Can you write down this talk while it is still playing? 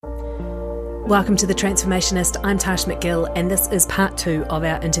Welcome to The Transformationist. I'm Tash McGill, and this is part 2 of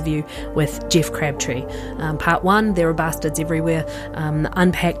our interview with Geoff Crabtree. Part 1, There Are Bastards Everywhere,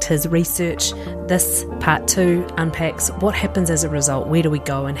 unpacked his research. This part 2 unpacks what happens as a result, where do we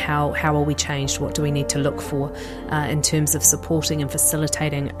go, and how are we changed, what do we need to look for in terms of supporting and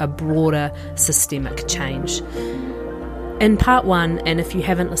facilitating a broader systemic change. In part 1, and if you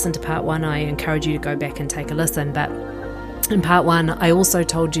haven't listened to part 1, I encourage you to go back and take a listen, but in part 1, I also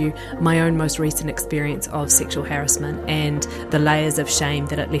told you my own most recent experience of sexual harassment and the layers of shame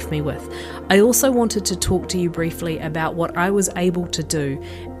that it left me with. I also wanted to talk to you briefly about what I was able to do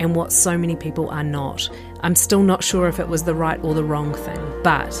and what so many people are not. I'm still not sure if it was the right or the wrong thing,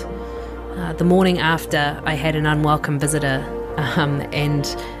 but the morning after, I had an unwelcome visitor and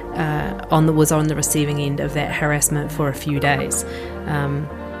was on the receiving end of that harassment for a few days.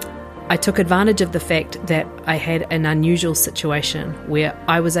 I took advantage of the fact that I had an unusual situation where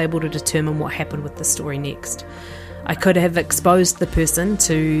I was able to determine what happened with the story next. I could have exposed the person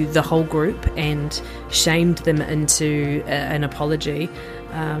to the whole group and shamed them into an apology,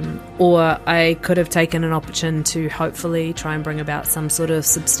 or I could have taken an option to hopefully try and bring about some sort of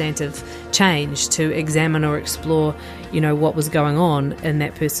substantive change to examine or explore, what was going on in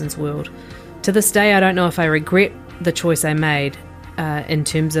that person's world. To this day, I don't know if I regret the choice I made, in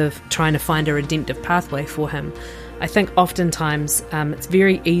terms of trying to find a redemptive pathway for him. I think oftentimes it's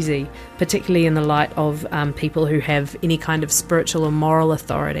very easy, particularly in the light of people who have any kind of spiritual or moral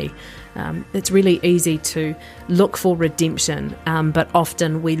authority. It's really easy to look for redemption, but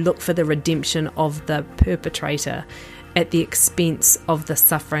often we look for the redemption of the perpetrator at the expense of the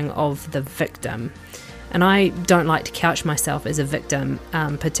suffering of the victim. And I don't like to couch myself as a victim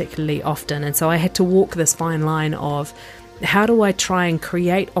particularly often, and so I had to walk this fine line of how do I try and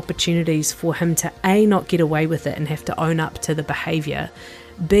create opportunities for him to A, not get away with it and have to own up to the behaviour,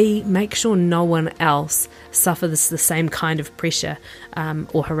 B, make sure no one else suffers the same kind of pressure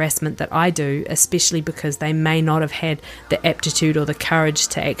or harassment that I do, especially because they may not have had the aptitude or the courage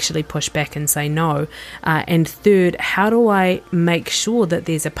to actually push back and say no. And third, how do I make sure that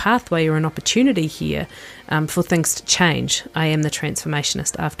there's a pathway or an opportunity here for things to change? I am the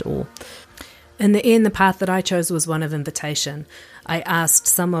transformationist after all. In the end, the path that I chose was one of invitation. I asked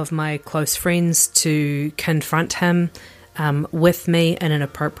some of my close friends to confront him with me in an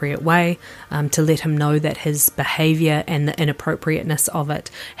appropriate way, to let him know that his behaviour and the inappropriateness of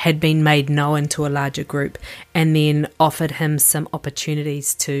it had been made known to a larger group, and then offered him some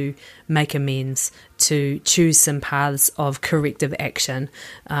opportunities to make amends, to choose some paths of corrective action,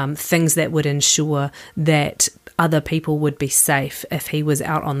 things that would ensure that other people would be safe if he was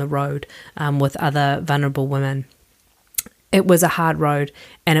out on the road with other vulnerable women. It was a hard road,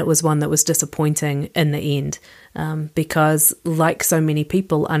 and it was one that was disappointing in the end, because like so many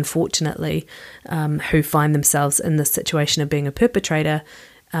people, unfortunately, who find themselves in this situation of being a perpetrator,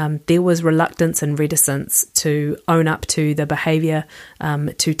 there was reluctance and reticence to own up to the behaviour,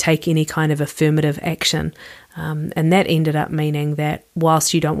 to take any kind of affirmative action. And that ended up meaning that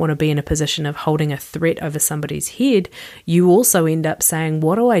whilst you don't want to be in a position of holding a threat over somebody's head, you also end up saying,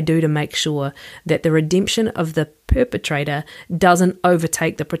 what do I do to make sure that the redemption of the perpetrator doesn't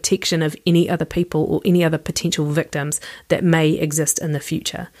overtake the protection of any other people or any other potential victims that may exist in the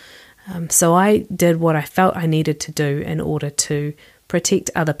future? So I did what I felt I needed to do in order to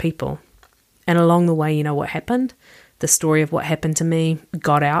protect other people. And along the way, what happened? The story of what happened to me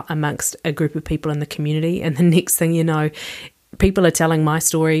got out amongst a group of people in the community, and the next thing you know, people are telling my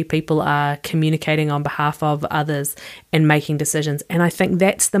story, people are communicating on behalf of others and making decisions. And I think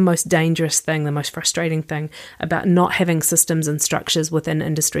that's the most dangerous thing, the most frustrating thing about not having systems and structures within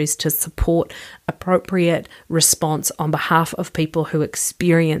industries to support appropriate response on behalf of people who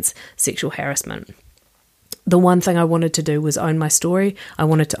experience sexual harassment. The one thing I wanted to do was own my story. I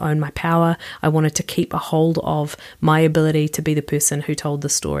wanted to own my power. I wanted to keep a hold of my ability to be the person who told the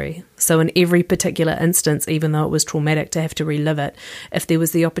story. So in every particular instance, even though it was traumatic to have to relive it, if there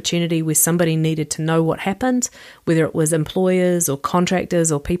was the opportunity where somebody needed to know what happened, whether it was employers or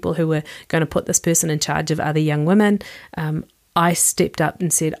contractors or people who were going to put this person in charge of other young women, I stepped up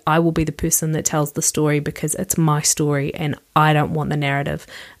and said, I will be the person that tells the story because it's my story and I don't want the narrative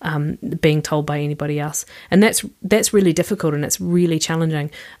being told by anybody else. And that's really difficult and it's really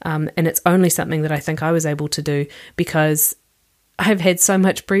challenging. And it's only something that I think I was able to do because I've had so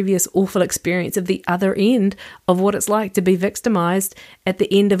much previous awful experience of the other end of what it's like to be victimized at the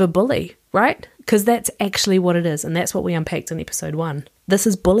end of a bully, right? Because that's actually what it is. And that's what we unpacked in episode 1. This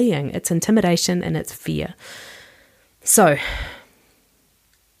is bullying. It's intimidation and it's fear. So,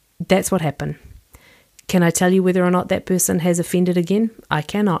 that's what happened. Can I tell you whether or not that person has offended again? I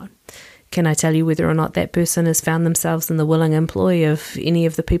cannot. Can I tell you whether or not that person has found themselves in the willing employ of any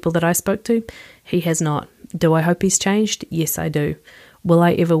of the people that I spoke to? He has not. Do I hope he's changed? Yes, I do. Will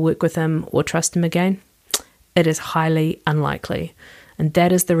I ever work with him or trust him again? It is highly unlikely. And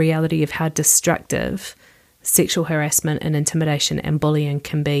that is the reality of how destructive sexual harassment and intimidation and bullying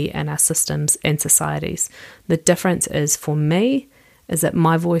can be in our systems and societies. The difference is, for me, is that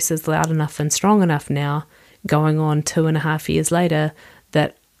my voice is loud enough and strong enough now, going on 2.5 years later,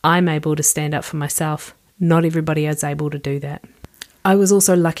 that I'm able to stand up for myself. Not everybody is able to do that. I was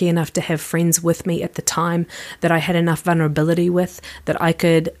also lucky enough to have friends with me at the time that I had enough vulnerability with, that I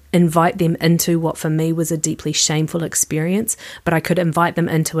could invite them into what for me was a deeply shameful experience, but I could invite them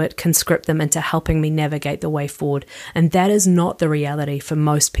into it, conscript them into helping me navigate the way forward. And that is not the reality for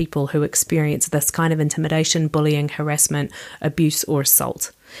most people who experience this kind of intimidation, bullying, harassment, abuse, or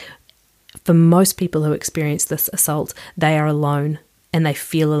assault. For most people who experience this assault, they are alone. And they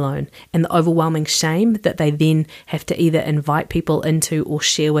feel alone, and the overwhelming shame that they then have to either invite people into or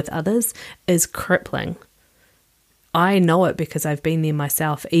share with others is crippling. I know it because I've been there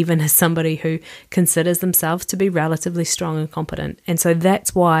myself, even as somebody who considers themselves to be relatively strong and competent. And so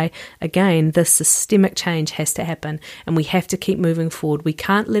that's why, again, this systemic change has to happen, and we have to keep moving forward. We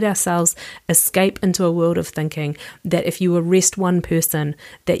can't let ourselves escape into a world of thinking that if you arrest one person,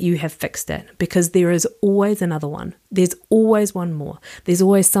 that you have fixed it, because there is always another one. There's always one more. There's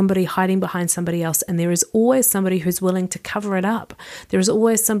always somebody hiding behind somebody else, and there is always somebody who's willing to cover it up. There is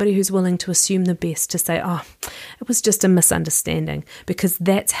always somebody who's willing to assume the best, to say, oh, it was just a misunderstanding, because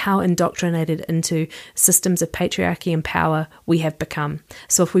that's how indoctrinated into systems of patriarchy and power we have become.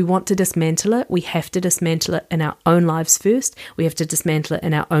 So if we want to dismantle it, we have to dismantle it in our own lives first. We have to dismantle it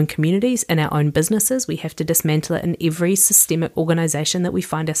in our own communities, in our own businesses. We have to dismantle it in every systemic organization that we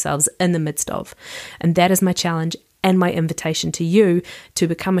find ourselves in the midst of. And that is my challenge and my invitation to you to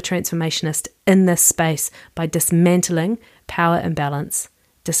become a transformationist in this space by dismantling power imbalance,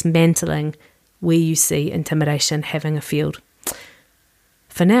 dismantling where you see intimidation having a field.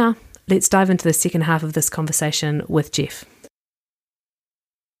 For now, let's dive into the second half of this conversation with Jeff.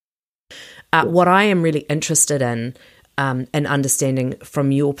 What I am really interested in understanding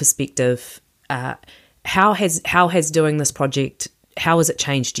from your perspective, how has doing this project, how has it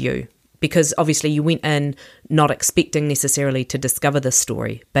changed you? Because obviously you went in not expecting necessarily to discover this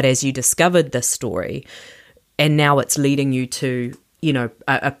story, but as you discovered this story, and now it's leading you to, you know,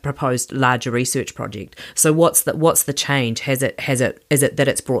 a proposed larger research project. So what's the change? Is it that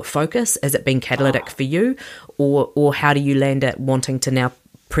it's brought focus? Has it been catalytic for you, or how do you land at wanting to now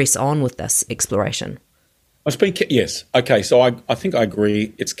press on with this exploration? It's been yes. Okay, so I think I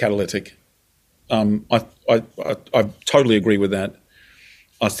agree. It's catalytic. I totally agree with that.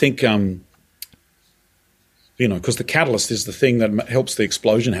 I think, because the catalyst is the thing that helps the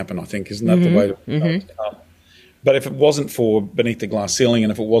explosion happen, I think. Isn't that the way to But if it wasn't for Beneath the Glass Ceiling,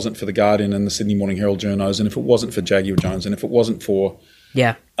 and if it wasn't for The Guardian and the Sydney Morning Herald journos, and if it wasn't for Jaguar Jones, and if it wasn't for,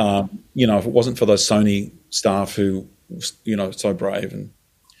 if it wasn't for those Sony staff who, so brave, and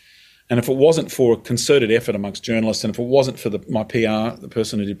if it wasn't for a concerted effort amongst journalists, and if it wasn't for my PR, the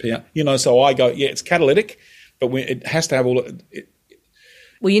person who did PR, so I go, it's catalytic, but it has to have all it.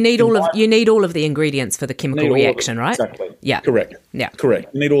 Well, you need all of the ingredients for the chemical reaction, right? Exactly. Yeah. Correct. Yeah.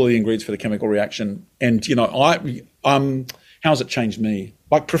 Correct. You need all the ingredients for the chemical reaction, and how has it changed me?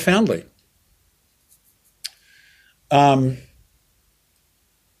 Like, profoundly. You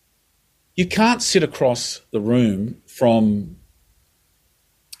can't sit across the room from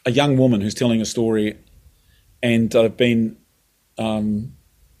a young woman who's telling a story and been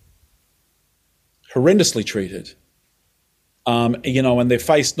horrendously treated. And they're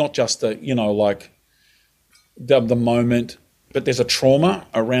faced not just the moment, but there's a trauma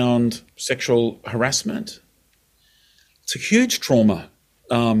around sexual harassment. It's a huge trauma,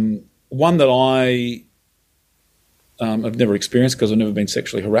 one that I have never experienced because I've never been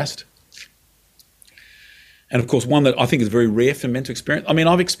sexually harassed. And, of course, one that I think is very rare for men to experience. I mean,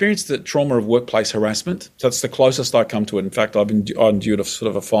 I've experienced the trauma of workplace harassment. So that's the closest I come to it. In fact, I endured a sort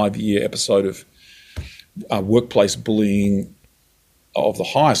of a 5-year episode of workplace bullying of the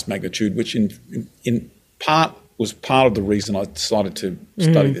highest magnitude, which in part was part of the reason I decided to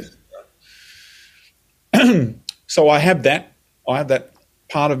study this. So I have that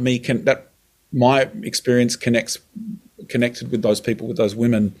part of me that my experience connected with those people, with those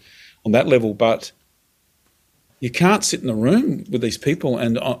women on that level, but you can't sit in the room with these people,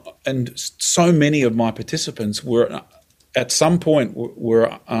 and so many of my participants were at some point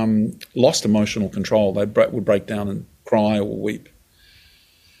were lost emotional control. They would break down and cry or weep.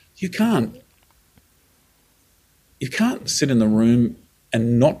 You can't sit in the room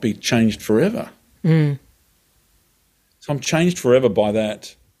and not be changed forever. So I'm changed forever by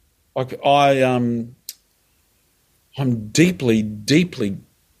that. I'm deeply, deeply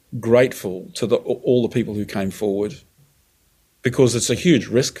grateful to all the people who came forward, because it's a huge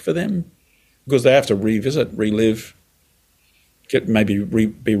risk for them, because they have to revisit, relive, be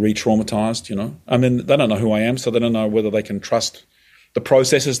re-traumatized, you know. I mean, they don't know who I am, so they don't know whether they can trust the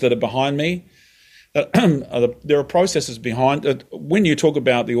processes that are behind me. There are processes behind it. When you talk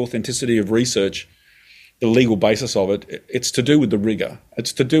about the authenticity of research, the legal basis of it, it's to do with the rigor.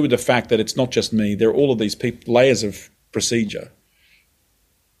 It's to do with the fact that it's not just me. There are all of these layers of procedure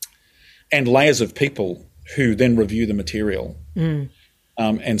and layers of people who then review the material.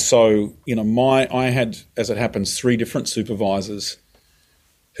 And so, you know, I had, as it happens, 3 different supervisors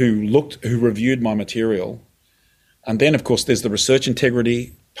who reviewed my material. And then, of course, there's the research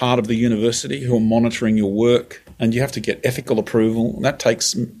integrity part of the university who are monitoring your work, and you have to get ethical approval, and that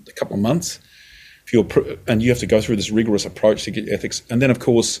takes a couple of months. And you have to go through this rigorous approach to get ethics. And then, of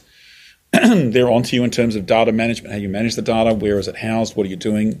course, they're onto you in terms of data management, how you manage the data, where is it housed, what are you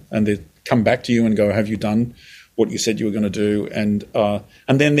doing, and they come back to you and go, have you done what you said you were going to do? And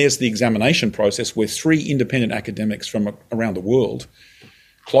then there's the examination process where 3 independent academics from around the world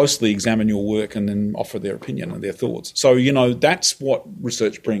closely examine your work and then offer their opinion and their thoughts. So, you know, that's what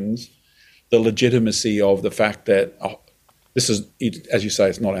research brings, the legitimacy of the fact that this is, as you say,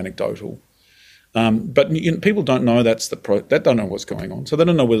 it's not anecdotal. But you know, people don't know they don't know what's going on. So they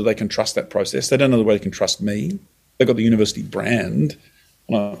don't know whether they can trust that process. They don't know whether they can trust me. They've got the university brand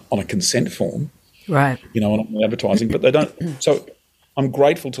on a consent form. Right. You know, on advertising, but they don't. So I'm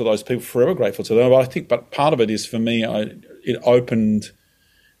grateful to those people, forever grateful to them. But I think, part of it is for me, it opened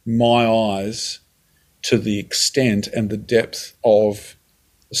my eyes to the extent and the depth of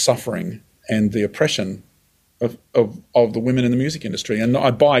the suffering and the oppression of the women in the music industry,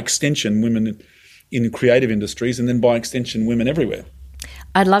 and by extension, women in creative industries, and then by extension, women everywhere.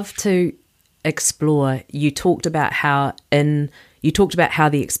 I'd love to explore. You talked about how the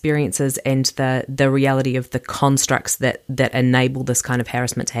experiences and the reality of the constructs that enable this kind of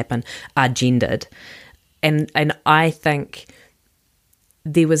harassment to happen are gendered. And I think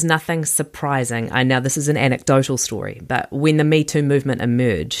there was nothing surprising. Now this is an anecdotal story, but when the Me Too movement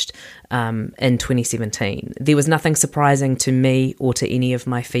emerged in 2017, there was nothing surprising to me or to any of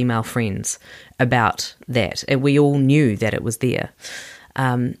my female friends about that. We all knew that it was there.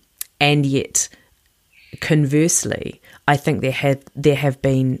 And yet, conversely, I think there have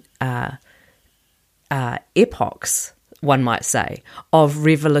been epochs, one might say, of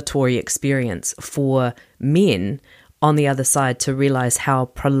revelatory experience for men on the other side to realise how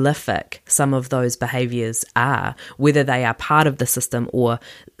prolific some of those behaviours are, whether they are part of the system or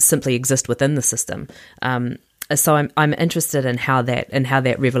simply exist within the system. So I'm interested in how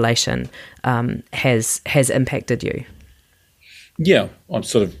that revelation has impacted you. Yeah, I've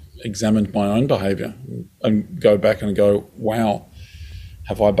sort of examined my own behaviour and go back and go, wow,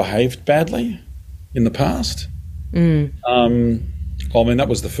 have I behaved badly in the past? I mean,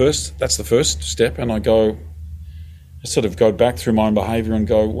 that's the first step, and I sort of go back through my own behaviour and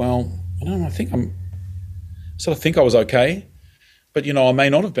go, well, I don't know, I think I was okay, but, you know, I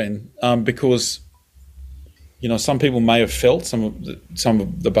may not have been, because, you know, some people may have felt some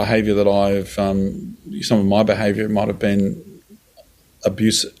of the behaviour that some of my behaviour might have been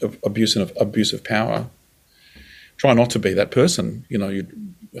abuse of power. Try not to be that person, you know.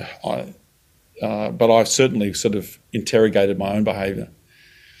 But I've certainly sort of interrogated my own behaviour.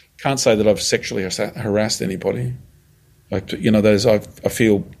 Can't say that I've sexually harassed anybody. Like, you know, I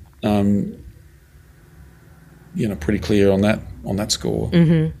feel, you know, pretty clear on that score.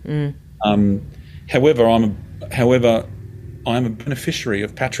 However, I am a beneficiary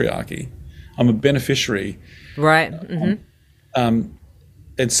of patriarchy. I'm a beneficiary, right?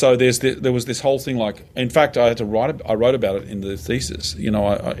 And so there was this whole thing. Like, in fact, I wrote about it in the thesis. You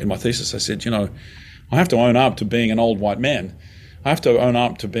know, in my thesis, I said, you know, I have to own up to being an old white man. I have to own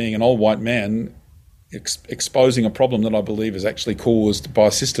up to being an old white man exposing a problem that I believe is actually caused by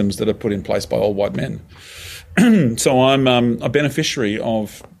systems that are put in place by old white men. So I'm a beneficiary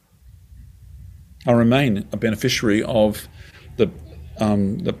of. I remain a beneficiary of the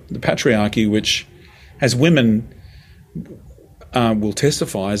patriarchy, which, as women will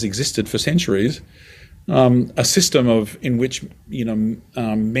testify, has existed for centuries. A system in which, you know,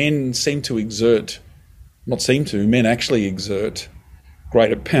 men men actually exert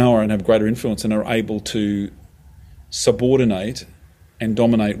greater power and have greater influence and are able to subordinate and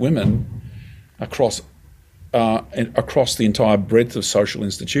dominate women across the entire breadth of social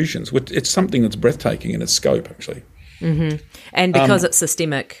institutions. It's something that's breathtaking in its scope, actually. And because it's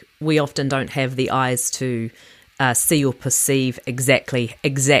systemic, we often don't have the eyes to see or perceive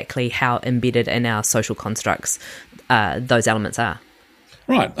exactly how embedded in our social constructs those elements are.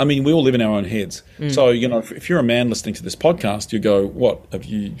 Right. I mean, we all live in our own heads. So, if you're a man listening to this podcast, you go, what, have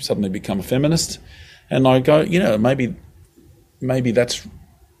you suddenly become a feminist? And I go, maybe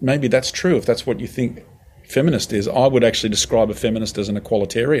that's true if that's what you think feminist is. I would actually describe a feminist as an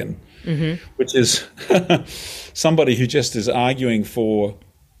equalitarian, which is somebody who just is arguing for,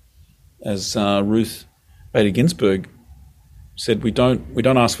 as Ruth Bader Ginsburg said, we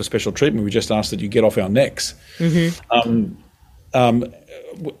don't ask for special treatment. We just ask that you get off our necks. Is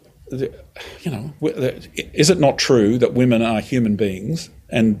it not true that women are human beings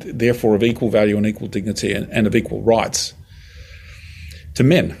and therefore of equal value and equal dignity and of equal rights to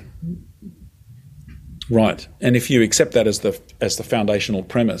men? Right. And if you accept that as the foundational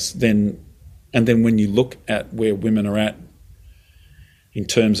premise, then when you look at where women are at in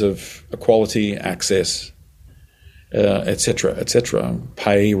terms of equality, access, et cetera,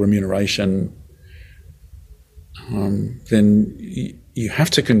 pay, remuneration, then you have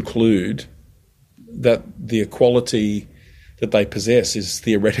to conclude that the equality that they possess is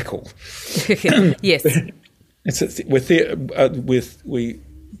theoretical. Yes. I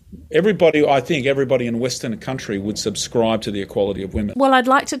think everybody in Western country would subscribe to the equality of women. Well, I'd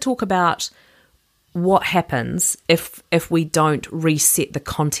like to talk about what happens if we don't reset the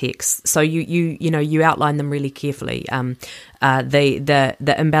context. So you outline them really carefully.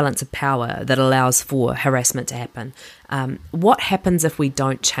 The imbalance of power that allows for harassment to happen. What happens if we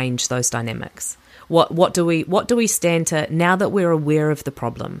don't change those dynamics? What do we stand to now that we're aware of the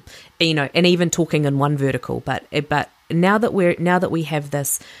problem? And even talking in one vertical, but now that we have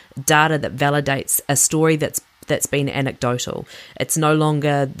this data that validates a story that's been anecdotal. It's no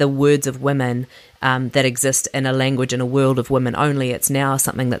longer the words of women that exist in a language and a world of women only. It's now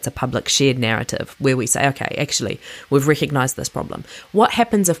something that's a public shared narrative where we say, okay, actually, we've recognised this problem. What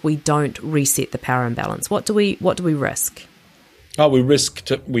happens if we don't reset the power imbalance? What do we risk?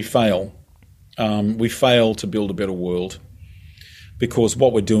 We fail. We fail to build a better world because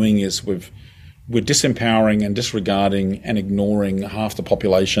what we're doing is we're disempowering and disregarding and ignoring half the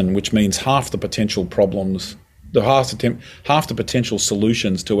population, which means half the potential problems, half the potential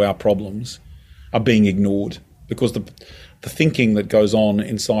solutions to our problems are being ignored because the thinking that goes on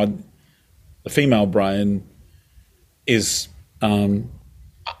inside the female brain is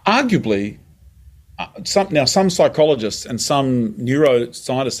arguably some psychologists and some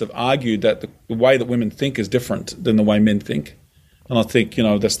neuroscientists have argued that the way that women think is different than the way men think. And I think,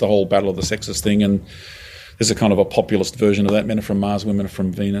 that's the whole battle of the sexes thing. And there's a kind of a populist version of that. Men are from Mars, women are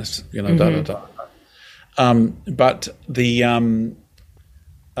from Venus,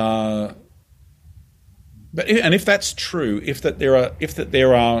 But if that's true, if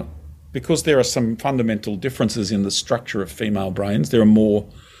there are, because there are some fundamental differences in the structure of female brains, there are more,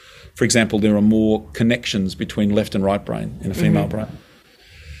 for example, there are more connections between left and right brain in a female brain.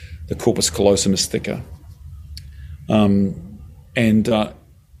 The corpus callosum is thicker. And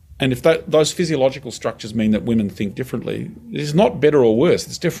if those physiological structures mean that women think differently, it's not better or worse,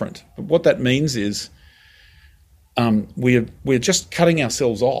 it's different. But what that means is we're just cutting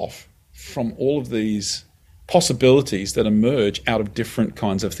ourselves off from all of these possibilities that emerge out of different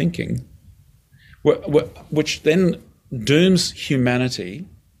kinds of thinking, which then dooms humanity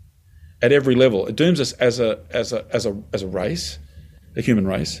at every level. It dooms us as a race, a human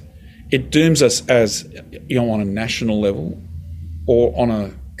race. It dooms us as on a national level or on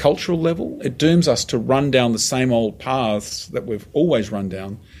a cultural level. It dooms us to run down the same old paths that we've always run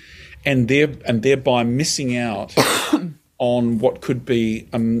down, and thereby missing out on what could be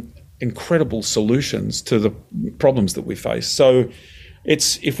incredible solutions to the problems that we face. So,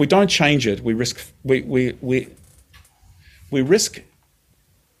 if we don't change it, we risk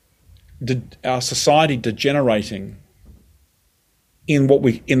our society degenerating in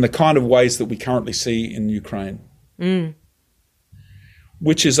the kind of ways that we currently see in Ukraine,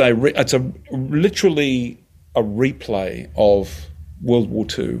 which is literally a replay of World War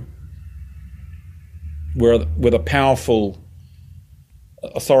II, where a powerful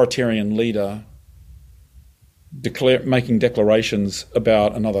authoritarian leader making declarations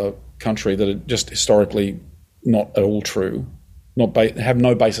about another country that are just historically not at all true, have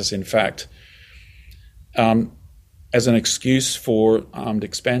no basis in fact, as an excuse for armed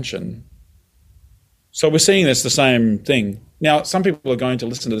expansion. So we're seeing this the same thing. Now, some people are going to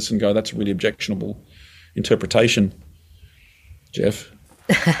listen to this and go, that's a really objectionable interpretation, Jeff,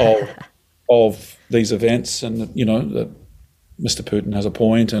 of these events, and that Mr. Putin has a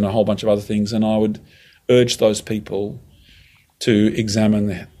point and a whole bunch of other things. And I would urge those people to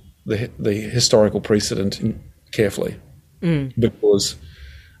examine the historical precedent carefully, because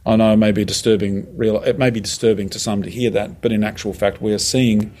I know it may be disturbing to some to hear that, but in actual fact, we are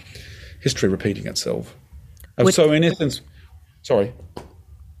seeing history repeating itself. So, in essence, sorry.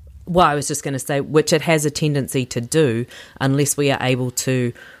 Well, I was just going to say, which it has a tendency to do unless we are able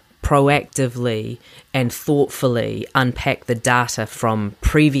to proactively and thoughtfully unpack the data from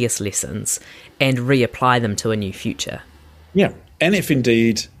previous lessons and reapply them to a new future. Yeah, and if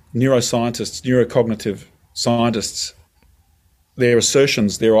indeed neuroscientists, neurocognitive scientists, their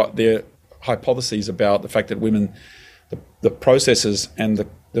assertions, their hypotheses about the fact that women, the processes and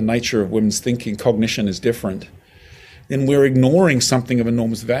the nature of women's thinking, cognition is different, then we're ignoring something of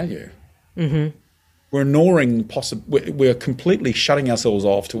enormous value. Mm-hmm. We're ignoring we're completely shutting ourselves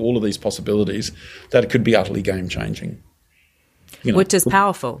off to all of these possibilities that could be utterly game-changing. Which is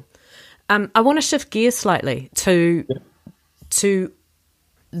powerful. I want to shift gears slightly to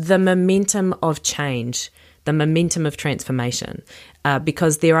the momentum of change, the momentum of transformation,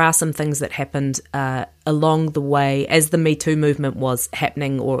 because there are some things that happened along the way as the Me Too movement was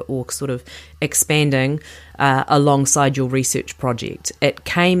happening or sort of expanding alongside your research project. It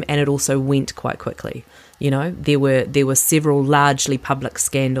came and it also went quite quickly. There were several largely public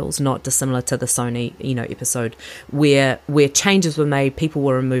scandals, not dissimilar to the Sony, episode, where changes were made, people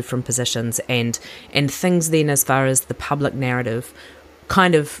were removed from positions, and things then, as far as the public narrative,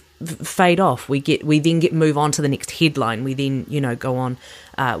 kind of fade off. We then move on to the next headline. We then go on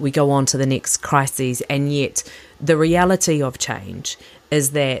to the next crises, and yet the reality of change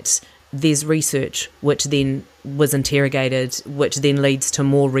is that there's research which then was interrogated, which then leads to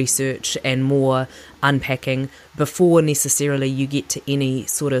more research and more unpacking before necessarily you get to any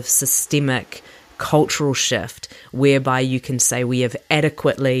sort of systemic cultural shift whereby you can say we have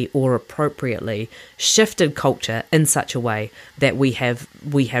adequately or appropriately shifted culture in such a way that we have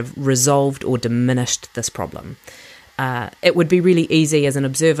resolved or diminished this problem. It would be really easy as an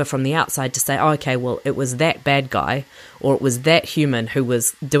observer from the outside to say, oh, okay, well, it was that bad guy or it was that human who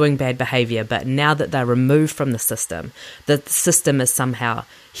was doing bad behaviour, but now that they're removed from the system is somehow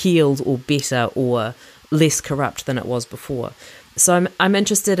healed or better or less corrupt than it was before. So I'm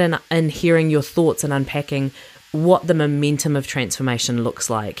interested in hearing your thoughts and unpacking what the momentum of transformation looks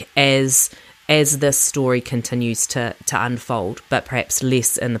like as this story continues to unfold, but perhaps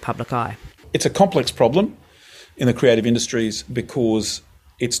less in the public eye. It's a complex problem in the creative industries because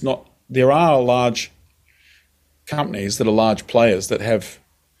there are large companies that are large players that have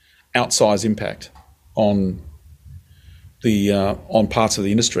outsized impact on parts of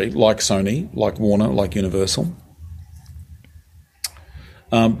the industry, like Sony, like Warner, like Universal.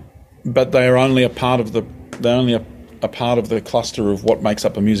 But they are only a part of the cluster of what makes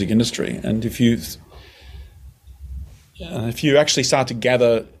up a music industry. And if you actually start to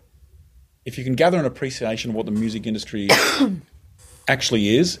gather, if you can gather an appreciation of what the music industry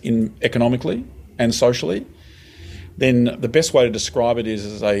actually is economically and socially, then the best way to describe it is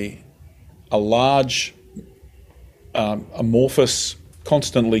as a large, amorphous,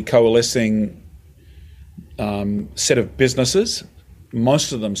 constantly coalescing set of businesses.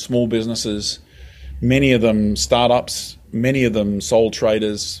 Most of them small businesses, many of them startups, many of them sole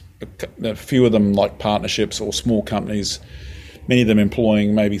traders, a few of them like partnerships or small companies, many of them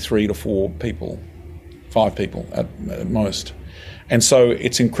employing maybe 3 to 4 people, 5 people at most. And so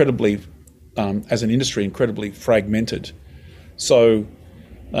it's incredibly, as an industry, incredibly fragmented. So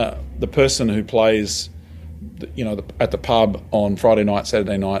the person who plays, at the pub on Friday night,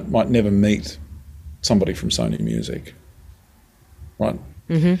 Saturday night might never meet somebody from Sony Music. Right,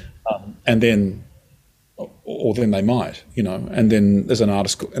 and then they might, and then there's an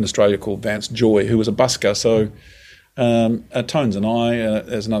artist in Australia called Vance Joy who was a busker. So Tones and I,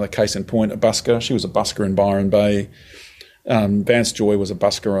 as another case in point, a busker. She was a busker in Byron Bay. Vance Joy was a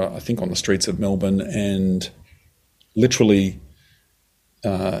busker, I think, on the streets of Melbourne, and literally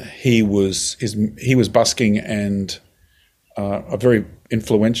he was busking, and a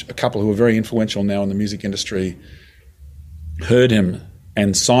couple who are very influential now in the music industry heard him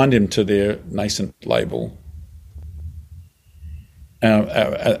and signed him to their nascent label.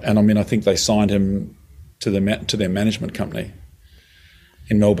 And I mean, I think they signed him to their management company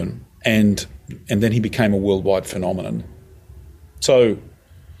in Melbourne, and then he became a worldwide phenomenon. So,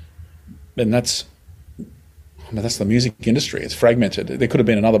 and that's the music industry. It's fragmented. There could have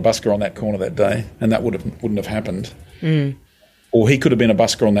been another busker on that corner that day, and that wouldn't have happened. Or he could have been a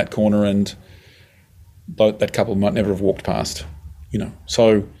busker on that corner, and that couple might never have walked past,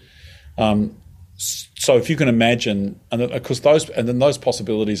 So So if you can imagine, and because those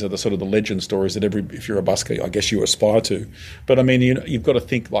possibilities are the sort of the legend stories that if you're a buskie, I guess you aspire to. But I mean, you've got to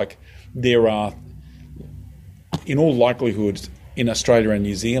think like there are, in all likelihood, in Australia and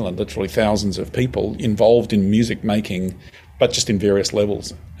New Zealand, literally thousands of people involved in music making, but just in various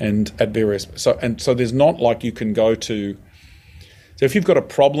levels and at various. So there's not like you can go to. So if you've got a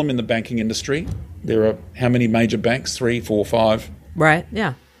problem in the banking industry, there are how many major banks? 3, 4, 5. Right.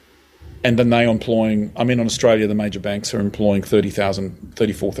 Yeah. And then they're employing, in Australia, the major banks are employing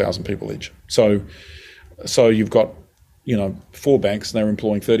 34,000 people each. So you've got, 4 banks and they're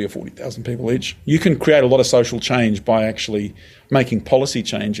employing 30 or 40,000 people each. You can create a lot of social change by actually making policy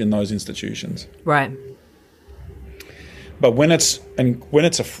change in those institutions. Right. But when it's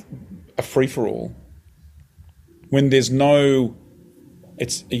a free-for-all, when there's no,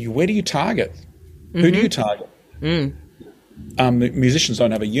 where do you target? Mm-hmm. Who do you target? Musicians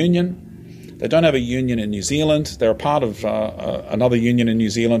don't have a union. They don't have a union in New Zealand. They're a part of another union in New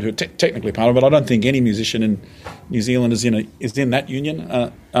Zealand who are technically part of it. I don't think any musician in New Zealand is in that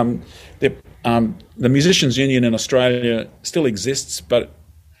union. The Musicians' Union in Australia still exists, but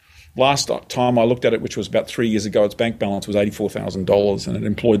last time I looked at it, which was about 3 years ago, its bank balance was $84,000 and it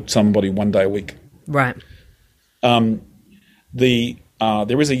employed somebody 1 day a week. Right. There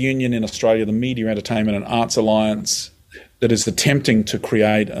is a union in Australia, the Media, Entertainment and Arts Alliance, that is attempting to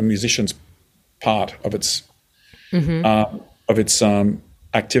create a musician's part of its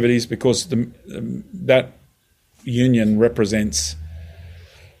activities, because that union represents,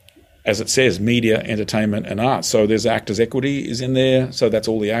 as it says, media, entertainment and arts. So there's Actors' Equity is in there, so that's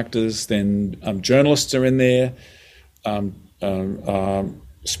all the actors. Then journalists are in there,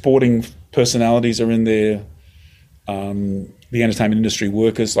 sporting personalities are in there, the entertainment industry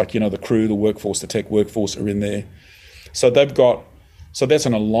workers, like, the crew, the workforce, the tech workforce are in there. So that's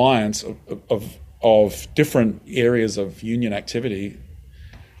an alliance of different areas of union activity.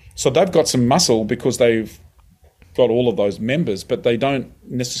 So they've got some muscle because they've got all of those members, but they don't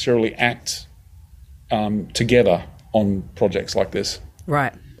necessarily act together on projects like this.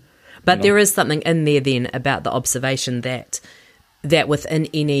 Right. But there is something in there then about the observation that within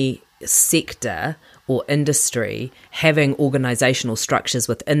any sector or industry, having organisational structures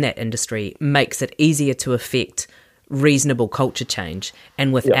within that industry makes it easier to affect reasonable culture change,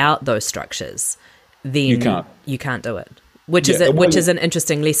 and without those structures, then you can't do it. Which is an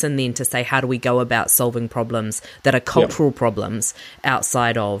interesting lesson then to say, how do we go about solving problems that are cultural problems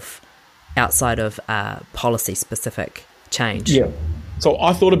outside of policy specific change? Yeah. So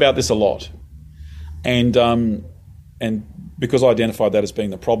I thought about this a lot, and because I identified that as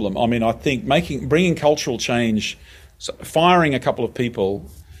being the problem. I mean, I think bringing cultural change, firing a couple of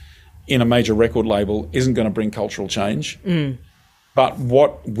people in a major record label isn't going to bring cultural change. But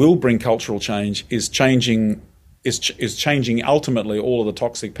what will bring cultural change is changing ultimately all of the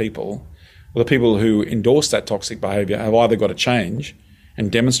toxic people, or the people who endorse that toxic behaviour, have either got to change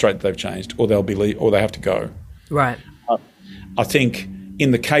and demonstrate that they've changed, or they have to go. Right. I think in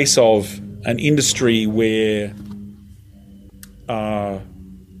the case of an industry where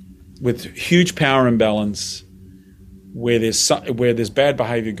with huge power imbalance, where there's bad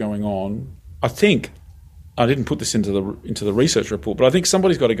behaviour going on, I think, I didn't put this into the research report, but I think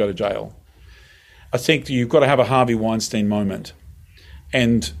somebody's got to go to jail. I think you've got to have a Harvey Weinstein moment,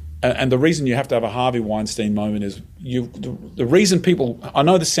 and the reason you have to have a Harvey Weinstein moment is the reason people. I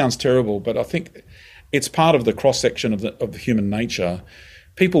know this sounds terrible, but I think it's part of the cross section of the human nature.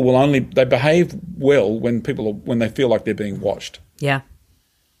 People they behave well when they feel like they're being watched. Yeah.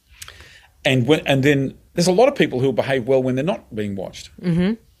 And then there's a lot of people who behave well when they're not being watched.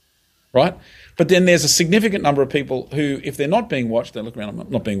 Mm-hmm. Right? But then there's a significant number of people who, if they're not being watched, they look around, I'm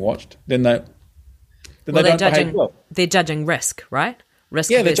not being watched, then they don't behave well. They're judging risk, right?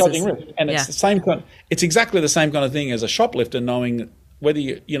 Risk. Yeah, they're judging risk. And it's the same kind. It's exactly the same kind of thing as a shoplifter knowing whether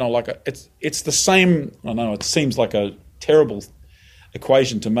it's the same. I know it seems like a terrible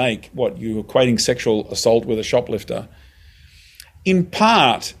equation to make. What, you're equating sexual assault with a shoplifter. In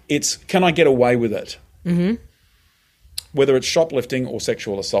part, it's, can I get away with it? Mm-hmm. Whether it's shoplifting or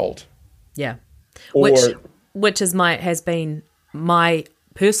sexual assault. Yeah. Which has been my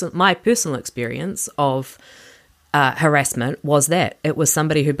personal experience of harassment was that it was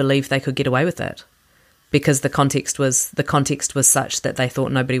somebody who believed they could get away with it because the context was such that they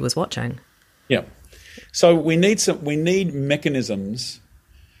thought nobody was watching. Yeah. So we need mechanisms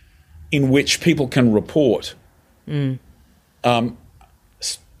in which people can report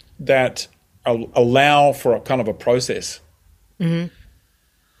that allow for a kind of a process. Mm-hmm.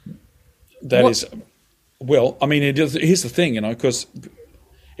 Here's the thing, because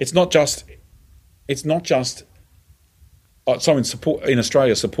it's not just it's not just. So in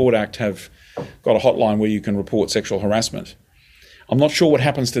Australia, Support Act have got a hotline where you can report sexual harassment. I'm not sure what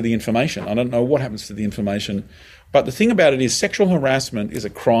happens to the information. I don't know what happens to the information. But the thing about it is sexual harassment is a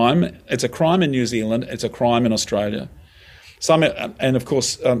crime. It's a crime in New Zealand. It's a crime in Australia. And of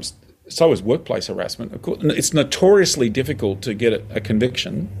course, so is workplace harassment. Of course, it's notoriously difficult to get a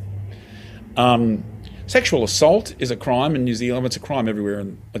conviction. Sexual assault is a crime in New Zealand. It's a crime everywhere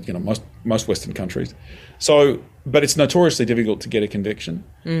in most Western countries. But it's notoriously difficult to get a conviction.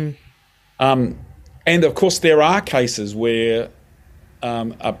 And of course, there are cases where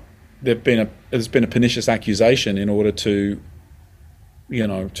there's been a pernicious accusation in order to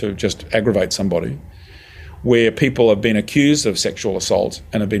just aggravate somebody, where people have been accused of sexual assault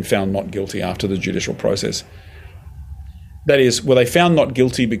and have been found not guilty after the judicial process. That is, were they found not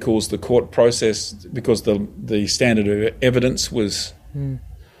guilty because the court process, because the standard of evidence was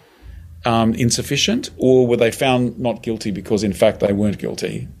insufficient, or were they found not guilty because in fact they weren't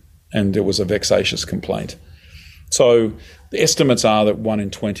guilty and it was a vexatious complaint? So the estimates are that 1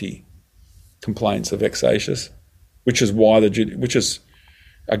 in 20 complaints are vexatious, which is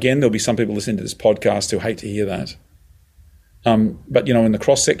again, there'll be some people listening to this podcast who hate to hear that. But in the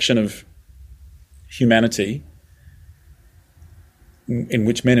cross section of humanity, in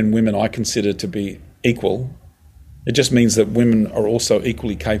which men and women I consider to be equal, it just means that women are also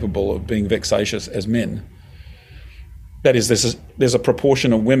equally capable of being vexatious as men. That is, there's a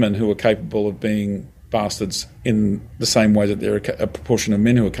proportion of women who are capable of being bastards in the same way that there are a proportion of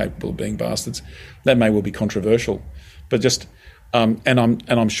men who are capable of being bastards. That may well be controversial, but just and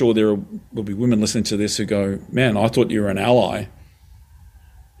I'm sure there will be women listening to this who go, "Man, I thought you were an ally,"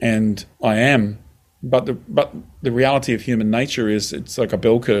 and I am. But the reality of human nature is it's like a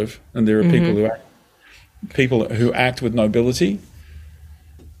bell curve, and there are people who act with nobility,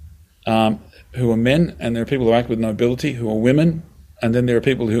 who are men, and there are people who act with nobility who are women, and then there are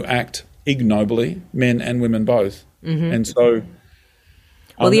people who act ignobly, men and women both. And so,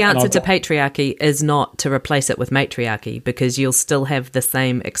 well, the answer to patriarchy is not to replace it with matriarchy, because you'll still have the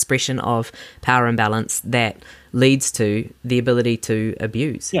same expression of power imbalance that leads to the ability to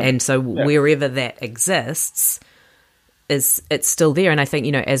abuse. Yeah. And so wherever that exists, it's still there. And I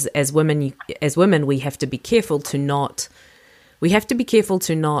think, as women, we have to be careful to not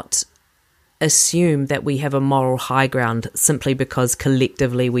assume that we have a moral high ground simply because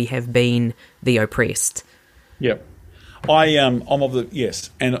collectively we have been the oppressed. Yeah. I'm of the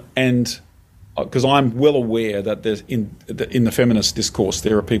yes, and because I'm well aware that there's in the feminist discourse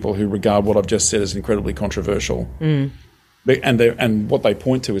there are people who regard what I've just said as incredibly controversial, and what they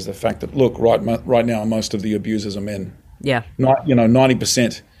point to is the fact that look, right now most of the abusers are men. Yeah,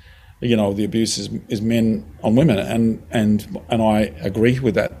 90%, the abuse is men on women, and I agree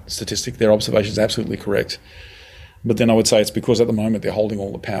with that statistic. Their observation is absolutely correct, but then I would say it's because at the moment they're holding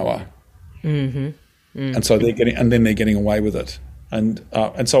all the power. And so they're getting away with it, and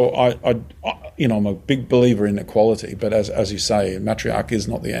so I'm a big believer in equality, but as you say, matriarchy is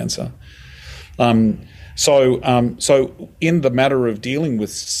not the answer. So in the matter of dealing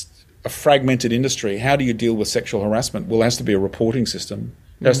with a fragmented industry, how do you deal with sexual harassment? Well, there has to be a reporting system.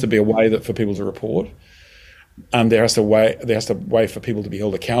 There has to be a way for people to report. There has to way for people to be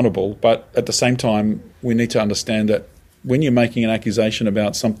held accountable. But at the same time, we need to understand that when you're making an accusation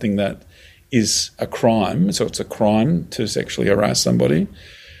about something that is a crime, so it's a crime to sexually harass somebody,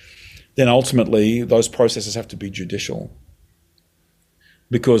 then ultimately those processes have to be judicial,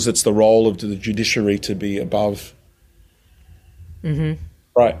 because it's the role of the judiciary to be above the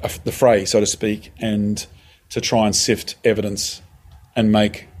fray, so to speak, and to try and sift evidence and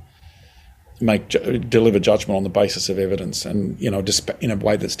deliver judgment on the basis of evidence, and in a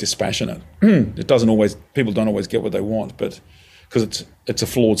way that's dispassionate. People don't always get what they want, but because it's a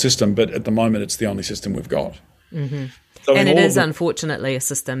flawed system, but at the moment it's the only system we've got. So and it is unfortunately a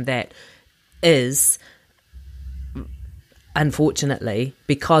system that is, unfortunately,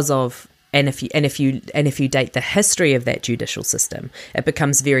 because of if you date the history of that judicial system, it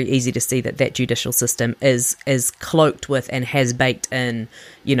becomes very easy to see that judicial system is cloaked with and has baked in,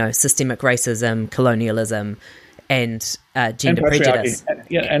 systemic racism, colonialism, and gender prejudice.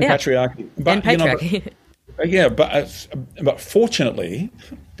 Patriarchy. And patriarchy. But fortunately,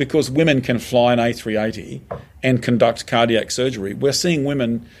 because women can fly an A380 and conduct cardiac surgery, we're seeing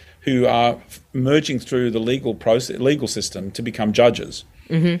women who are merging through the legal system to become judges.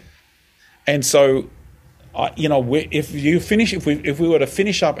 And so, if we were to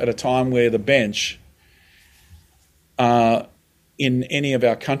finish up at a time where the bench in any of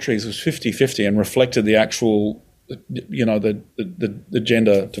our countries was 50-50 and reflected the actual the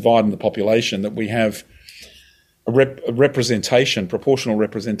gender divide in the population, that we have a representation, proportional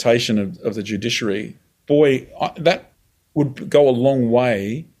representation of the judiciary, that would go a long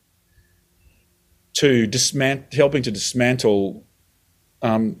way to helping to dismantle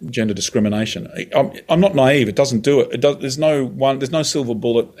gender discrimination. I'm not naive. It doesn't do it. There's no silver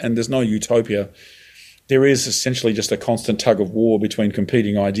bullet, and there's no utopia. There is essentially just a constant tug of war between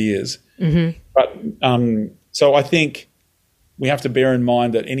competing ideas. Mm-hmm. But so I think we have to bear in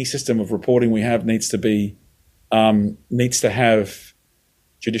mind that any system of reporting we have needs to have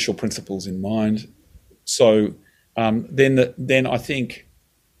judicial principles in mind. So then I think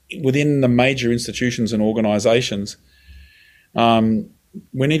within the major institutions and organisations,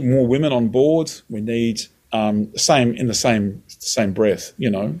 we need more women on boards. We need the same breath.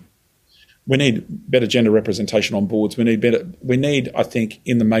 We need better gender representation on boards. We need, I think,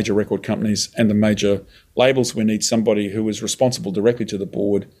 in the major record companies and the major labels, we need somebody who is responsible directly to the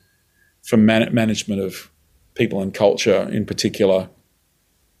board for management of people and culture in particular.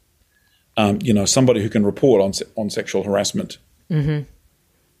 Somebody who can report on sexual harassment, mm-hmm.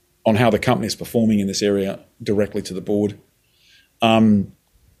 on how the company is performing in this area directly to the board.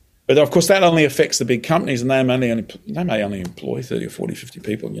 But of course, that only affects the big companies, and they may only employ 30 or 40, 50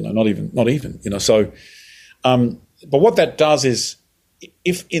 people. Not even. So, but what that does is,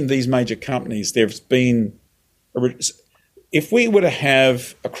 if in these major companies if we were to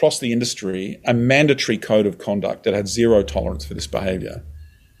have across the industry a mandatory code of conduct that had zero tolerance for this behaviour,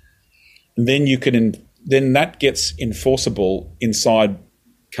 then then that gets enforceable inside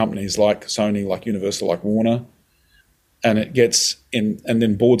companies like Sony, like Universal, like Warner. And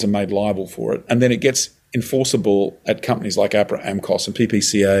then boards are made liable for it. And then it gets enforceable at companies like APRA, AMCOS and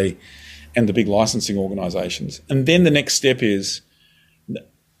PPCA and the big licensing organisations. And then the next step is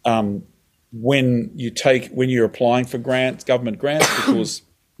when you're applying for government grants, because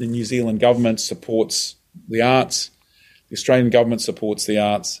the New Zealand government supports the arts, the Australian government supports the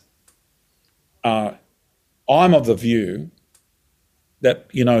arts. I'm of the view that,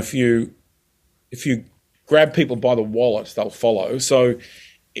 if you grab people by the wallet, they'll follow. So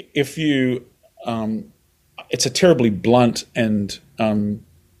if you, it's a terribly blunt and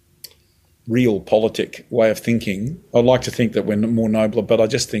real politic way of thinking. I'd like to think that we're more nobler, but I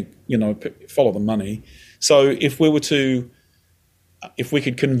just think, follow the money. So if we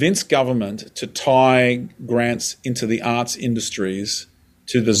could convince government to tie grants into the arts industries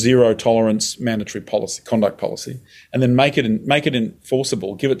to the zero tolerance mandatory conduct policy, and then make it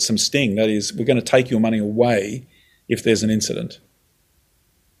enforceable, give it some sting. That is, we're going to take your money away if there's an incident.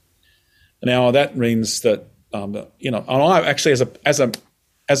 Now that means that and I actually,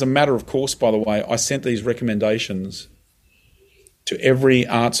 as a matter of course, by the way, I sent these recommendations to every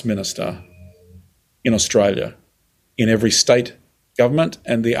arts minister in Australia, in every state government,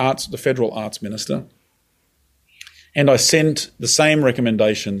 and the federal arts minister. And I sent the same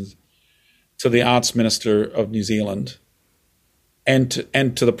recommendations to the Arts Minister of New Zealand and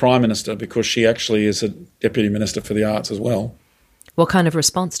to the Prime Minister, because she actually is a Deputy Minister for the Arts as well. What kind of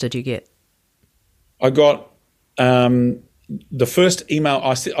response did you get? I got the first email.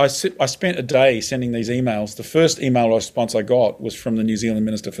 I spent a day sending these emails. The first email response I got was from the New Zealand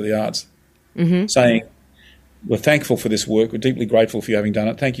Minister for the Arts, mm-hmm. saying, "We're thankful for this work. We're deeply grateful for you having done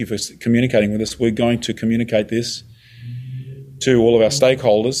it. Thank you for communicating with us. We're going to communicate this to all of our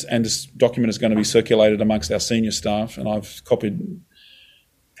stakeholders, and this document is going to be circulated amongst our senior staff." And I've copied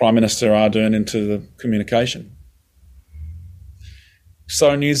Prime Minister Ardern into the communication.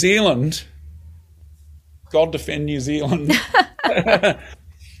 So New Zealand, God defend New Zealand. It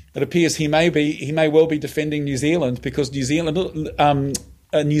appears he may well be defending New Zealand, because New Zealand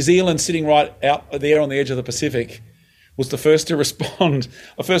sitting right out there on the edge of the Pacific was the first to respond.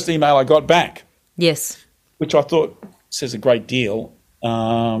 The first email I got back. Yes. Which I thought says a great deal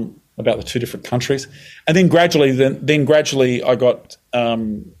about the two different countries. And then gradually I got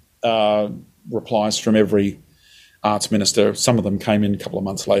replies from every arts minister. Some of them came in a couple of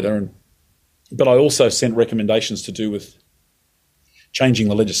months later. But I also sent recommendations to do with changing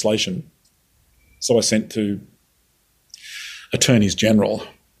the legislation. So I sent to attorneys general,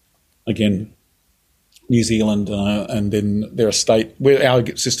 again, New Zealand, and then there are state. Our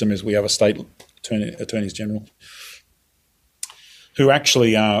system is we have a state attorneys general who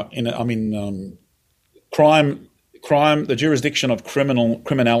actually are crime. The jurisdiction of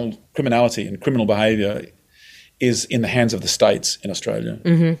criminality and criminal behaviour is in the hands of the states in Australia.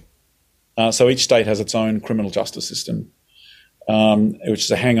 Mm-hmm. So each state has its own criminal justice system, which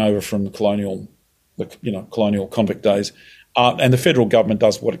is a hangover from the colonial convict days. And the federal government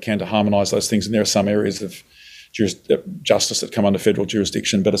does what it can to harmonise those things, and there are some areas of justice that come under federal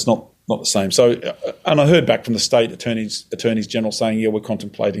jurisdiction, but it's not the same. So, and I heard back from the state attorneys general saying, yeah, we're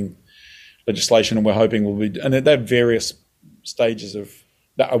contemplating legislation and we're hoping we'll be, and there are various stages of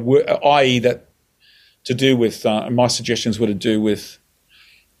that, i.e. that to do with, my suggestions were to do with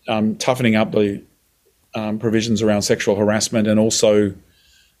toughening up the provisions around sexual harassment, and also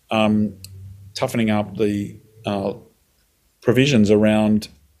toughening up the provisions around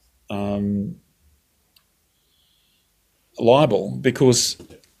libel, because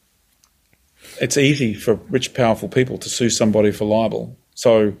it's easy for rich, powerful people to sue somebody for libel.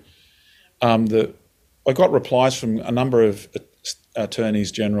 So I got replies from a number of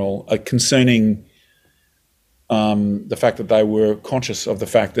attorneys general concerning the fact that they were conscious of the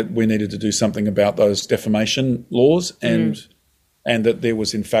fact that we needed to do something about those defamation laws, and that there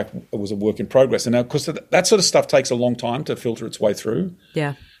was, in fact, it was a work in progress. And of course, that sort of stuff takes a long time to filter its way through.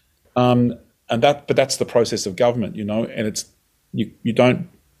 Yeah. But that's the process of government, and it's you don't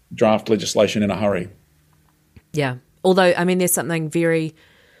draft legislation in a hurry. Yeah. Although, I mean, there's something very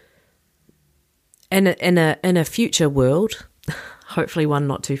in a future world, hopefully one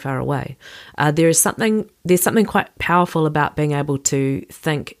not too far away, there's something quite powerful about being able to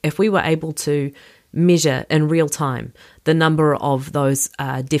think, if we were able to measure in real time the number of those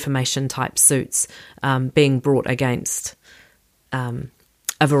defamation type suits being brought against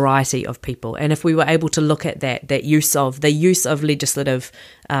a variety of people, and if we were able to look at the use of legislative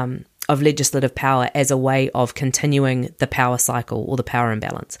power as a way of continuing the power cycle or the power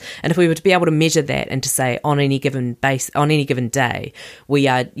imbalance, and if we were to be able to measure that and to say on any given day we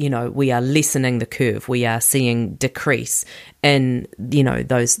are lessening the curve, we are seeing decrease in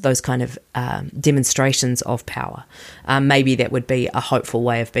those kind of demonstrations of power, maybe that would be a hopeful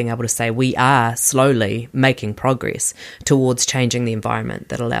way of being able to say we are slowly making progress towards changing the environment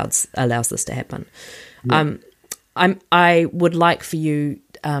that allows this to happen. Yeah. I would like for you,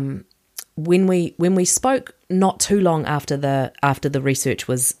 when we spoke not too long after the research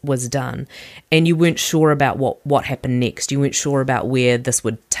was done, and you weren't sure about what happened next, you weren't sure about where this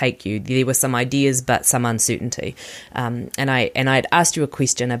would take you. There were some ideas, but some uncertainty. And I'd asked you a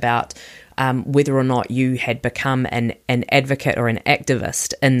question about whether or not you had become an advocate or an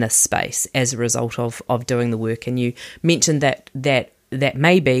activist in this space as a result of doing the work, and you mentioned that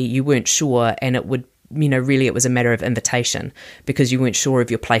maybe you weren't sure, and it would, really it was a matter of invitation because you weren't sure of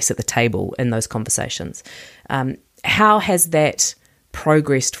your place at the table in those conversations. How has that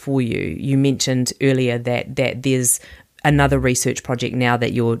progressed for you? You mentioned earlier that there's another research project now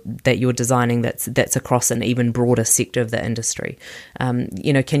that you're designing that's across an even broader sector of the industry.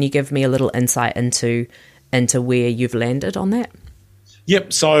 Can you give me a little insight into where you've landed on that?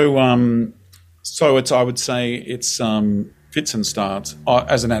 Yep. So I would say it's fits and starts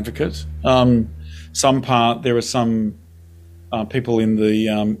as an advocate. There are some people in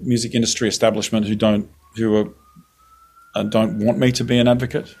the music industry establishment who don't want me to be an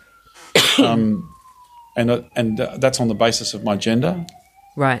advocate, and that's on the basis of my gender.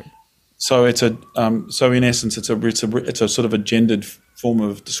 Right. So it's so in essence it's a sort of a gendered form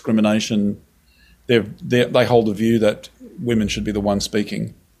of discrimination. They hold the view that women should be the ones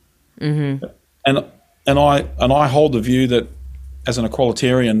speaking, and I hold the view that, as an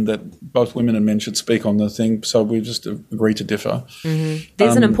equalitarian, that both women and men should speak on the thing, so we just agree to differ. Mm-hmm.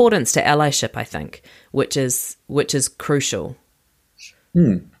 There's an importance to allyship, I think, which is crucial.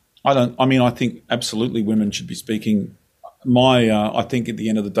 I think absolutely women should be speaking. I think at the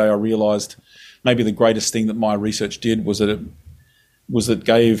end of the day, I realised maybe the greatest thing that my research did was that it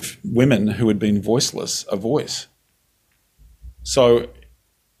gave women who had been voiceless a voice. So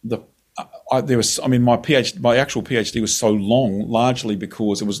my actual PhD was so long, largely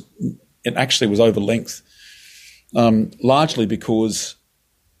because it actually was over length, largely because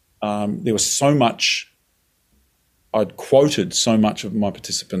there was so much, I'd quoted so much of my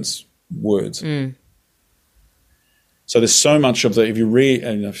participants' words. So there's so much of if you read,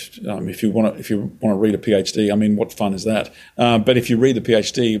 and if you want to read a PhD, what fun is that? But if you read the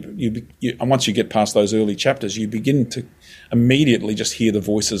PhD, and once you get past those early chapters, you begin to immediately just hear the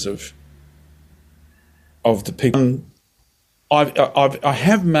voices of the people. I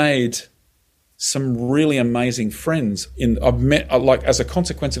have made some really amazing friends. As a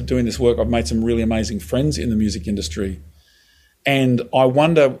consequence of doing this work, I've made some really amazing friends in the music industry, and I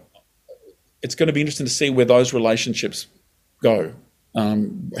wonder, it's going to be interesting to see where those relationships go,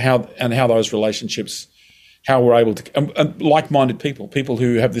 how those relationships, how we're able to like-minded people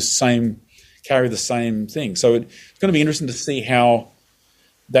who have carry the same thing. So it's going to be interesting to see how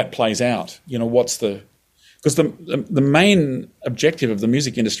that plays out. because the main objective of the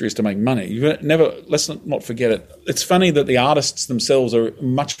music industry is to make money. Let's not forget it. It's funny that the artists themselves are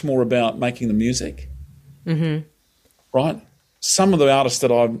much more about making the music, right? Some of the artists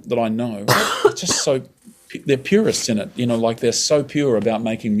that I know are just they're purists in it. Like they're so pure about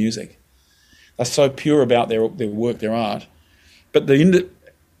making music. They're so pure about their work, their art. But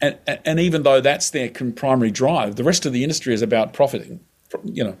and even though that's their primary drive, the rest of the industry is about profiting.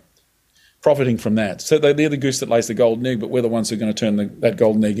 Profiting from that. So they're the goose that lays the golden egg, but we're the ones who are going to turn that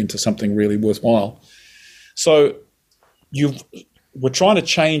golden egg into something really worthwhile. So we're trying to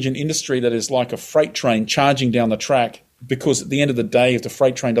change an industry that is like a freight train charging down the track, because at the end of the day, if the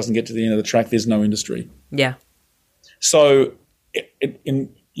freight train doesn't get to the end of the track, there's no industry. Yeah. So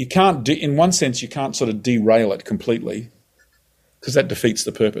in one sense, you can't sort of derail it completely, because that defeats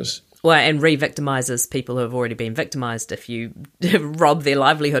the purpose. Well, and re-victimises people who have already been victimised if you rob their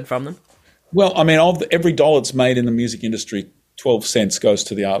livelihood from them. Well, I mean, every dollar that's made in the music industry, 12 cents goes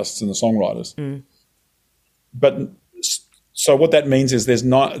to the artists and the songwriters. But so what that means is there's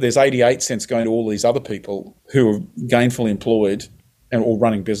 88 cents going to all these other people who are gainfully employed and all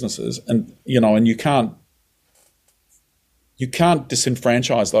running businesses, and and you can't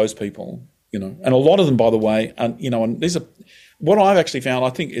disenfranchise those people, and a lot of them, by the way, and these are what I've actually found.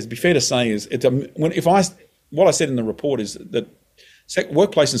 I think it'd be fair to say is what I said in the report is that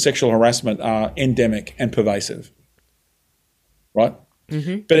workplace and sexual harassment are endemic and pervasive, right?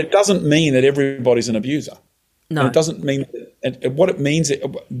 But it doesn't mean that everybody's an abuser. No. And it doesn't mean what it means.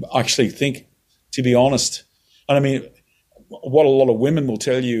 I actually think, to be honest, and I mean, what a lot of women will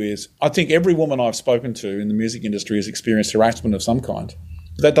tell you is, I think every woman I've spoken to in the music industry has experienced harassment of some kind.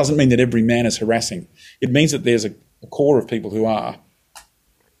 But that doesn't mean that every man is harassing. It means that there's a core of people who are.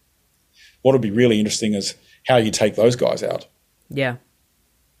 What would be really interesting is how you take those guys out. Yeah.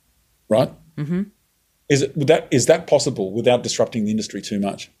 Right? Is that possible without disrupting the industry too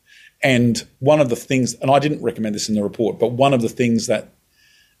much? And one of the things, and I didn't recommend this in the report, but one of the things that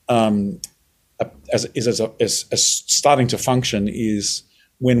is starting to function is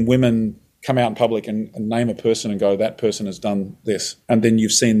when women come out in public and name a person and go, that person has done this, and then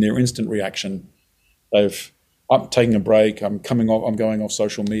you've seen their instant reaction. I'm taking a break. I'm going off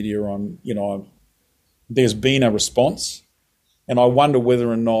social media. There's been a response, and I wonder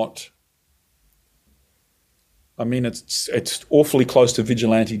whether or not. I mean, it's awfully close to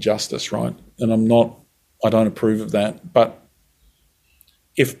vigilante justice, right? And I don't approve of that. But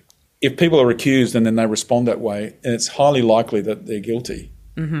if people are accused and then they respond that way, and it's highly likely that they're guilty.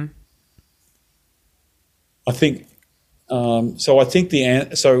 I think. So I think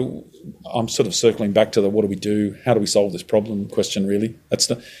so I'm sort of circling back to the what do we do, how do we solve this problem question, really.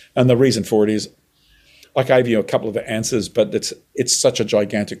 And the reason for it is, I gave you a couple of answers, but it's such a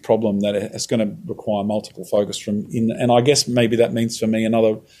gigantic problem that it's going to require multiple focus and I guess maybe that means for me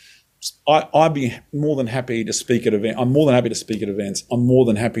I'd be more than happy to speak at events. I'm more than happy to speak at events. I'm more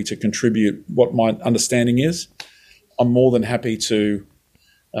than happy to contribute what my understanding is. I'm more than happy to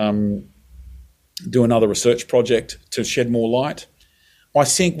do another research project to shed more light. I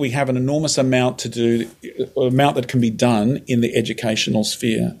think we have an enormous amount that can be done in the educational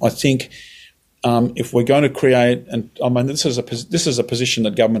sphere. I think if we're going to create, and I mean this is a position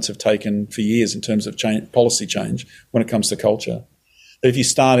that governments have taken for years in terms of policy change when it comes to culture. That if you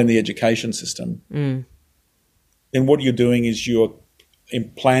start in the education system, then what you're doing is you're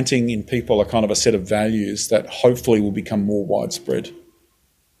implanting in people a kind of a set of values that hopefully will become more widespread.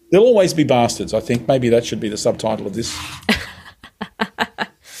 There'll always be bastards, I think. Maybe that should be the subtitle of this.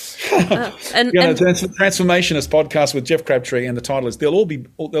 Transformationist podcast with Jeff Crabtree, and the title is "There'll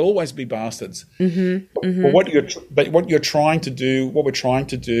always be bastards." But what we're trying to do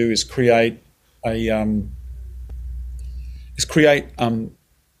is create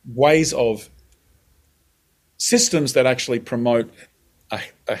ways of systems that actually promote a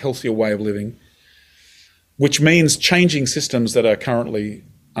healthier way of living, which means changing systems that are currently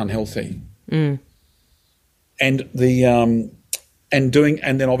unhealthy, and then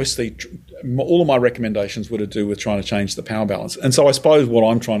obviously all of my recommendations were to do with trying to change the power balance. And so I suppose what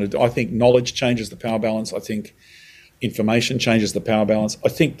I'm trying to do, I think knowledge changes the power balance. I think information changes the power balance. I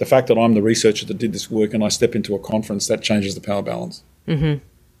think the fact that I'm the researcher that did this work and I step into a conference, that changes the power balance.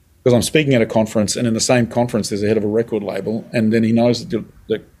 Because I'm speaking at a conference, and in the same conference there's a head of a record label, and then he knows that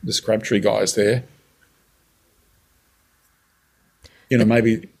this Crabtree guy is there.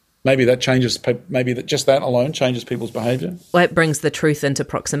 Maybe that changes. Maybe just that alone changes people's behaviour. Well, it brings the truth into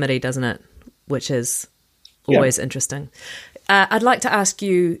proximity, doesn't it? Which is always interesting. I'd like to ask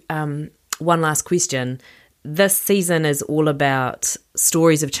you one last question. This season is all about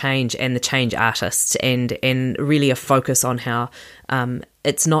stories of change and the change artists, and really a focus on how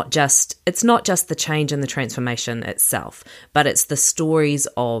it's not just the change and the transformation itself, but it's the stories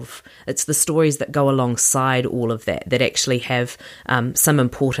that go alongside all of that actually have some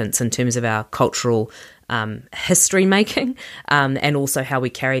importance in terms of our cultural history making, and also how we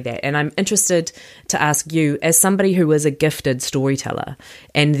carry that. And I'm interested to ask you, as somebody who is a gifted storyteller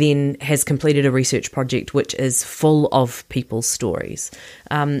and then has completed a research project which is full of people's stories,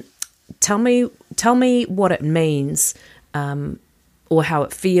 tell me what it means, or how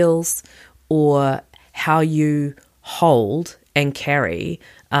it feels, or how you hold and carry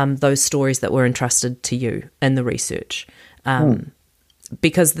those stories that were entrusted to you in the research.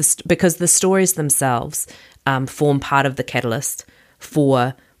 Because the stories themselves form part of the catalyst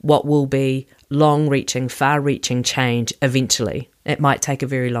for what will be long-reaching, far-reaching change eventually. It might take a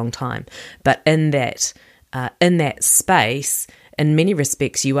very long time, but in that space, in many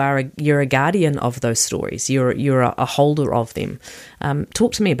respects, you're a guardian of those stories. You're a holder of them.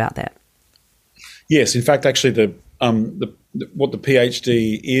 Talk to me about that. Yes, in fact, actually, what the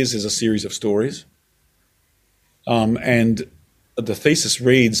PhD is a series of stories, and the thesis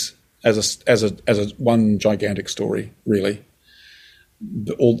reads as a one gigantic story, really,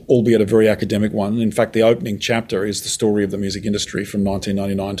 albeit a very academic one. In fact, the opening chapter is the story of the music industry from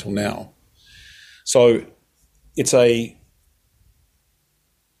 1999 till now. So it's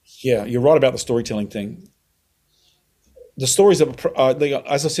you're right about the storytelling thing. The stories,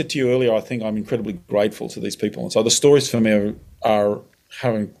 as I said to you earlier, I think I'm incredibly grateful to these people. And so the stories for me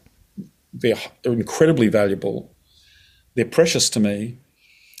they're incredibly valuable. They're precious to me,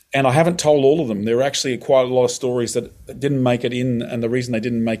 and I haven't told all of them. There are actually quite a lot of stories that didn't make it in, and the reason they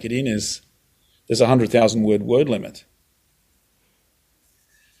didn't make it in is there's a 100,000 word limit.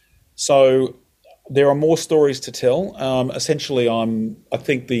 So there are more stories to tell. Essentially, I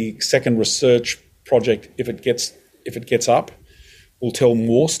think the second research project, if it gets up, will tell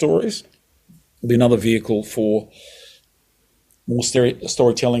more stories. It'll be another vehicle for more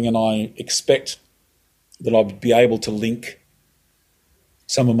storytelling, and I expect that I'll be able to link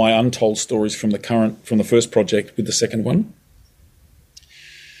some of my untold stories from the first project with the second one.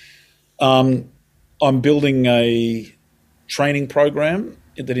 I'm building a training program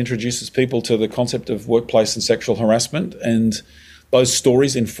that introduces people to the concept of workplace and sexual harassment, and those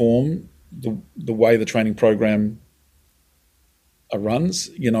stories inform the way the training program runs.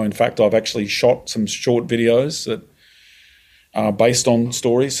 In fact, I've actually shot some short videos that are based on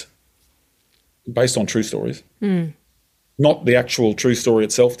true stories. Not the actual true story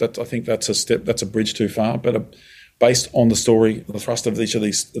itself. That I think that's a bridge too far, but based on the story, the thrust of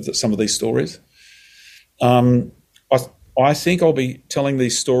some of these stories. I think I'll be telling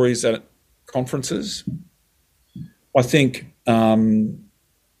these stories at conferences. I think they've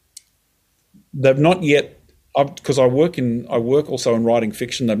not yet, because I work also in writing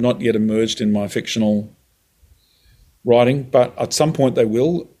fiction. They've not yet emerged in my fictional writing, but at some point they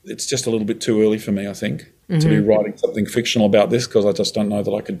will. It's just a little bit too early for me, I think, to be writing something fictional about this, because I just don't know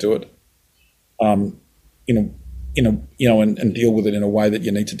that I could do it. And deal with it in a way that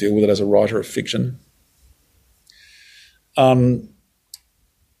you need to deal with it as a writer of fiction. It's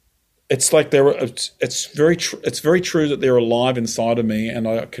like it's very true that they're alive inside of me, and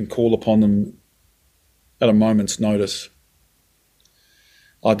I can call upon them at a moment's notice.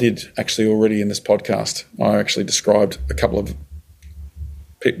 I did actually already in this podcast. I actually described a couple of,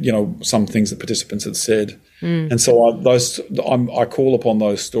 some things that participants had said, and so I call upon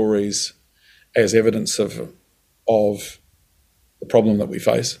those stories as evidence of the problem that we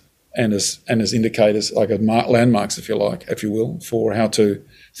face, and as indicators, like landmarks, if you will, for how to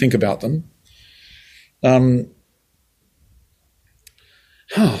think about them. Beyond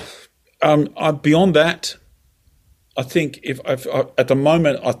that, I think if at the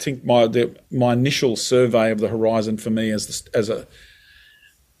moment, I think my initial survey of the horizon for me as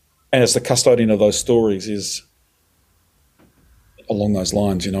the custodian of those stories is along those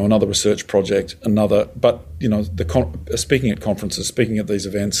lines. Another research project, speaking at conferences, speaking at these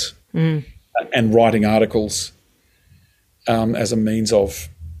events, and writing articles as a means of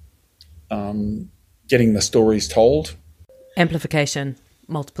getting the stories told. Amplification,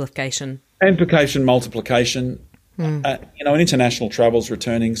 multiplication. And international travel's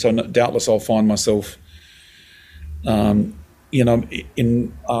returning, so doubtless I'll find myself, in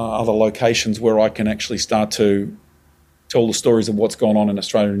other locations where I can actually start to tell the stories of what's gone on in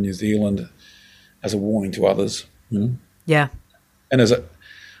Australia and New Zealand as a warning to others. Yeah. And if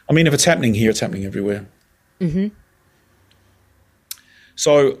it's happening here, it's happening everywhere.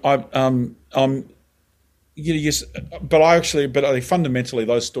 So yes, but fundamentally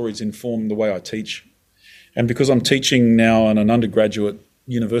those stories inform the way I teach. And because I'm teaching now in an undergraduate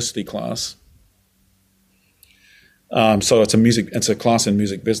university class, so it's a class in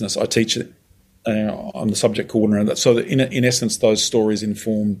music business. I teach it. I'm the subject coordinator. So that in essence, those stories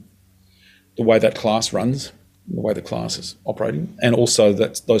inform the way that class runs, the way the class is operating, and also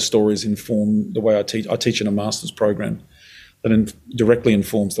that those stories inform the way I teach. I teach in a master's program that directly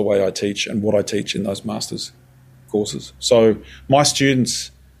informs the way I teach and what I teach in those master's courses. So my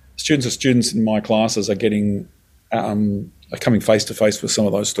students in my classes are coming face to face with some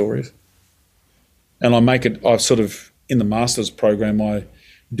of those stories, and in the master's program I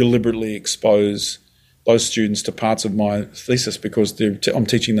deliberately expose those students to parts of my thesis because I'm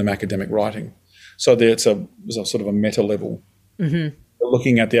teaching them academic writing. So there's a sort of a meta level. Mm-hmm. They're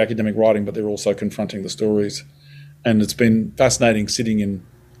looking at the academic writing, but they're also confronting the stories. And it's been fascinating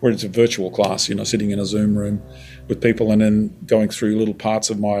where it's a virtual class, sitting in a Zoom room with people and then going through little parts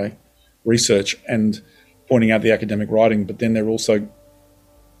of my research and pointing out the academic writing, but then they're also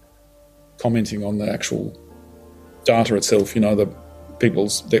commenting on the actual data itself,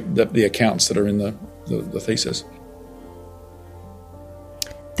 the accounts that are in the thesis.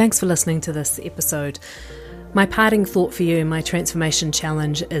 Thanks for listening to this episode. My parting thought for you, my transformation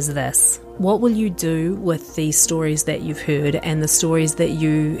challenge is this. What will you do with the stories that you've heard and the stories that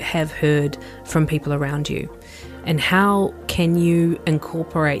you have heard from people around you? And how can you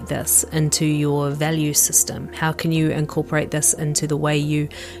incorporate this into your value system? How can you incorporate this into the way you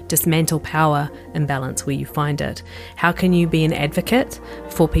dismantle power imbalance where you find it? How can you be an advocate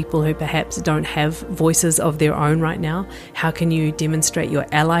for people who perhaps don't have voices of their own right now? How can you demonstrate your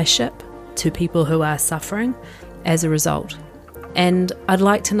allyship to people who are suffering as a result? And I'd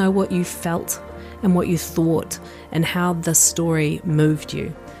like to know what you felt and what you thought and how this story moved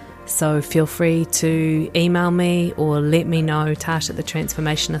you. So feel free to email me or let me know,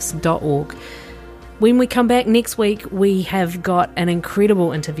 tash@thetransformationist.org. When we come back next week, we have got an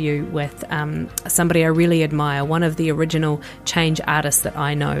incredible interview with somebody I really admire, one of the original change artists that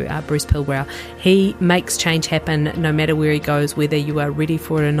I know, Bruce Pilbrow. He makes change happen no matter where he goes, whether you are ready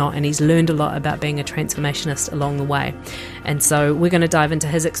for it or not, and he's learned a lot about being a transformationist along the way. And so we're going to dive into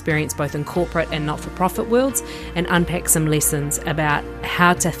his experience both in corporate and not-for-profit worlds and unpack some lessons about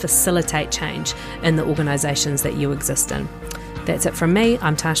how to facilitate change in the organisations that you exist in. That's it from me.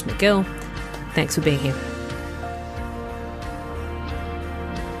 I'm Tash McGill. Thanks for being here.